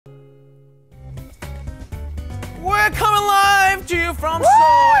are coming live to you from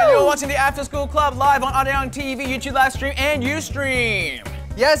Seoul, and you're watching the After School Club live on ARIRANG TV, YouTube live stream, and Ustream.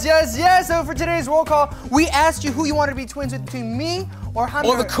 Yes, yes, yes. So for today's roll call, we asked you who you wanted to be twins with, between me or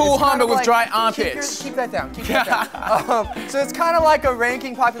Hamburg. Or the cool Hamburg with dry armpits. Keep that down. Keep that down. So it's kind of like a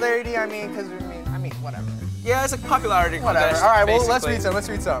ranking popularity. I mean, whatever. Yeah, it's a popularity Whatever. contest. All right, well, basically. let's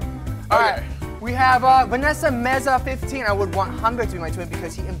read some. All right. We have Vanessa Meza 15. I would want Hamburg to be my twin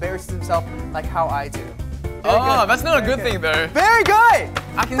because he embarrasses himself like how I do. That's not a good thing though. Very good!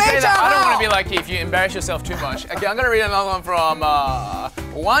 I can say that I don't want to be like you if you embarrass yourself too much. Okay, I'm gonna read another one from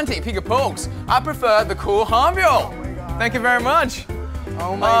Wanting Pika Pokes. I prefer the cool Hamburg. Oh my God. Thank you very much.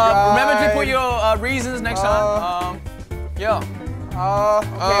 Oh my God. Remember to put your reasons next time. Yeah.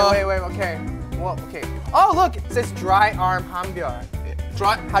 Okay, wait, okay. Well, okay. Oh, look, it says dry arm Hamburg.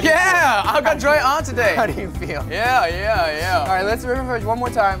 Dry? Yeah, I've got dry arm today. How do you feel? Yeah. All right, let's remember one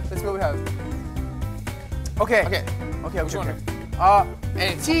more time. Let's see what we have. Okay. Which one?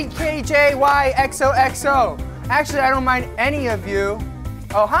 TKJYXOXO. Actually, I don't mind any of you.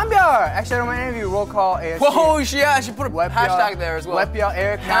 Oh, Hamburg. Actually, I don't mind any of you. Roll call ASC. Whoa, yeah, I should put a hashtag there as well. Wetbill,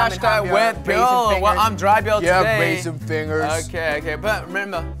 Eric, hashtag Wetbill. Well, I'm dry bill today. Yeah, raise some fingers. Okay, but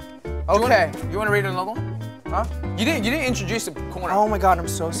remember. Okay. You want to read another one? Huh? You didn't introduce the corner. Oh my God, I'm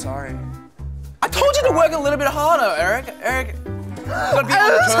so sorry. I told you to work a little bit harder, Eric. Gotta be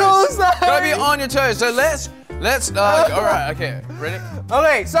on your toes. So sorry. Gotta be on your toes. So let's all right, okay, ready?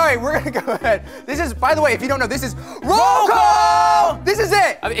 Okay, sorry, we're gonna go ahead. This is, by the way, if you don't know, this is roll call! This is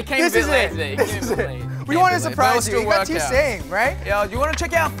it! I mean, it came a bit late today. We want to surprise you. You got two saying, right? Yeah, you want to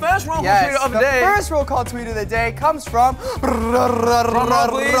check out first roll call tweet of the day? The first roll call tweet of the day comes from...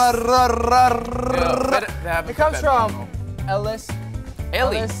 It comes from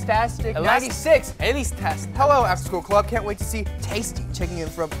Ellis-tastic96. Ellis-tastic. Hello, After School Club. Can't wait to see Tasty checking in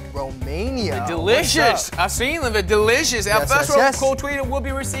from Romania. They're delicious. I've seen them. They're delicious. Our first roll call tweet will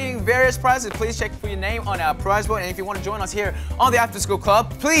be receiving various prizes. Please check for your name on our prize board. And if you want to join us here on the After School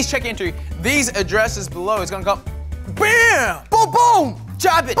Club, please check into these addresses below. It's going to come. Bam! Boom, boom!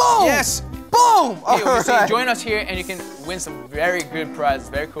 Jab it! Boom! Yes! Boom! So join us here and you can win some very good prizes.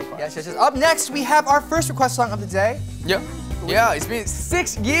 Very cool prizes. Yes. Up next, we have our first request song of the day. Yeah, it's been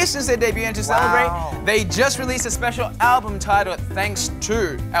 6 years since they debuted. To celebrate, they just released a special album titled Thanks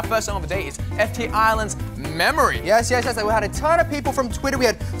To. Our first song of the day is FT Island's Memory. Yes. We had a ton of people from Twitter. We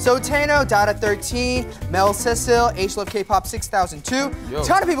had Sotano, Dada13, Mel Cecil, H-Love K-Pop 6002. A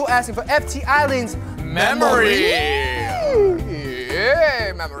ton of people asking for FT Island's Memory.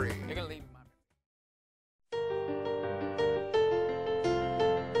 Yeah, Memory. You're gonna leave.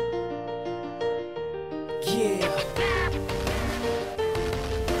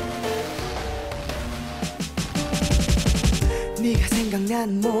 네가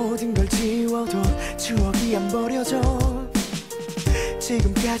생각난 모든 걸 지워도 추억이 안 버려져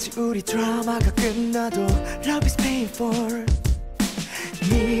지금까지 우리 드라마가 끝나도 Love is paid for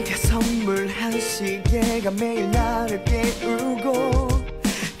네가 선물한 시계가 매일 나를 깨우고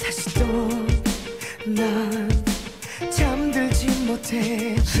다시 또 난 잠들지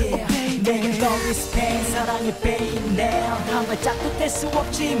못해 내가 Love is pain 사랑의 pain now 한 발짝도 뗄 수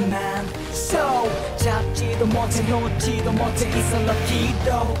없지만 So 잡지도 못해 놓지도 못해 있어 lucky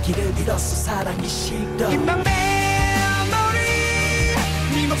도 길을 잃었어 사랑이 싫어 In my memory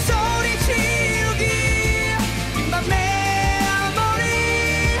네 목소리 지우기 In my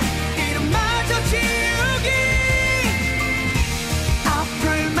memory 이름마저 지우기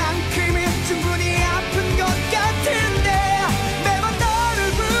아플 만큼은 충분히 아픈 것 같은데 매번 너를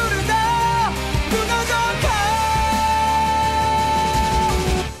부르다 무너져 가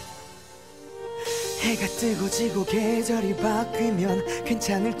해가 뜨고 지고 계절이 바뀌면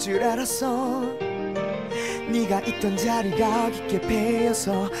괜찮을 줄 알았어 네가 있던 자리가 깊게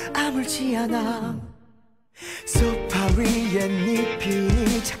베어서 아물지 않아 소파 위에 네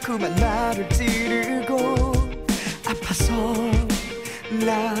핀이 자꾸만 나를 찌르고 아파서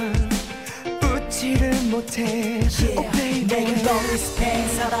난 웃지를 못해 Oh baby 내겐 Love is pain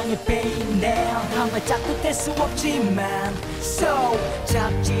사랑의 pain now 한 발짝도 뗄 수 없지만 So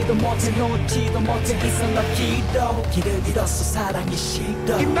잡지도 못해 놓지도 못해 있어 lucky 도 길을 잃었어 사랑이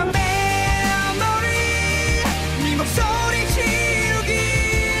싫어 In my memory 네 목소리 지우기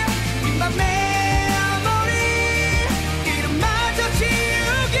In my memory 이름마저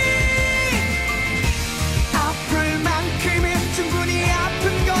지우기 아플 만큼은 충분히 아픈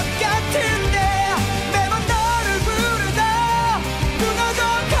것 같은데 매번 너를 부르다 무너져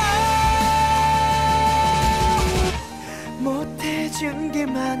가 못해준 게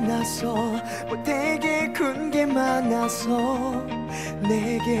많아서 못되게 군 게 많아서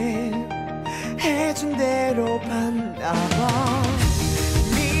내게 해준 대로 봤나봐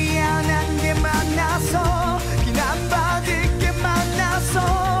미안한 게 많아서 비난받을 게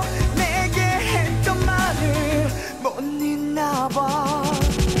많아서 내게 했던 말을 못 잊나봐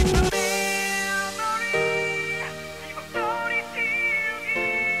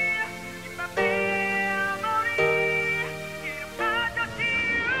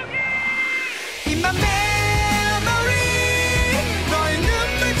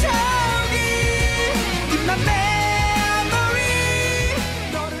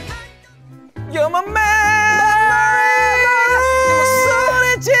You're my memory.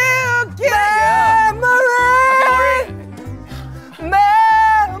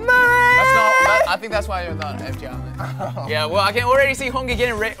 I think that's why you're not FT Island. Yeah, well, I can already see Hongi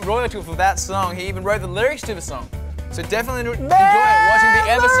getting royalty for that song. He even wrote the lyrics to the song. So definitely enjoy watching the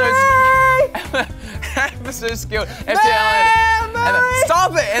episode skilled FT Island. And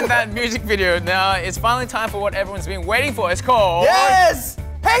stop it in that music video. Now it's finally time for what everyone's been waiting for. It's called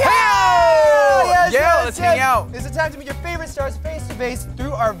Hang out! Let's hang out. It's the time to meet your favorite stars face to face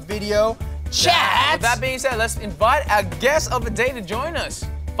through our video chat. With that being said, let's invite our guest of the day to join us.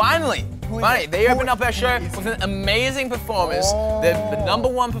 Finally, they opened up our show with an amazing performance. The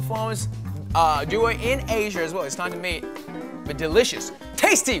 #1 performance duo in Asia as well. It's time to meet the delicious,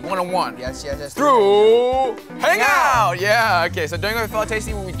 tasty one-on-one. Yes. Through Hangout. Yeah. Okay. So don't go far.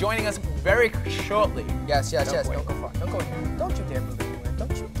 Tasty will be joining us very shortly. Yes. Don't go far. Don't go here. Don't you dare move anywhere.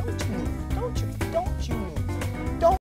 Don't you move.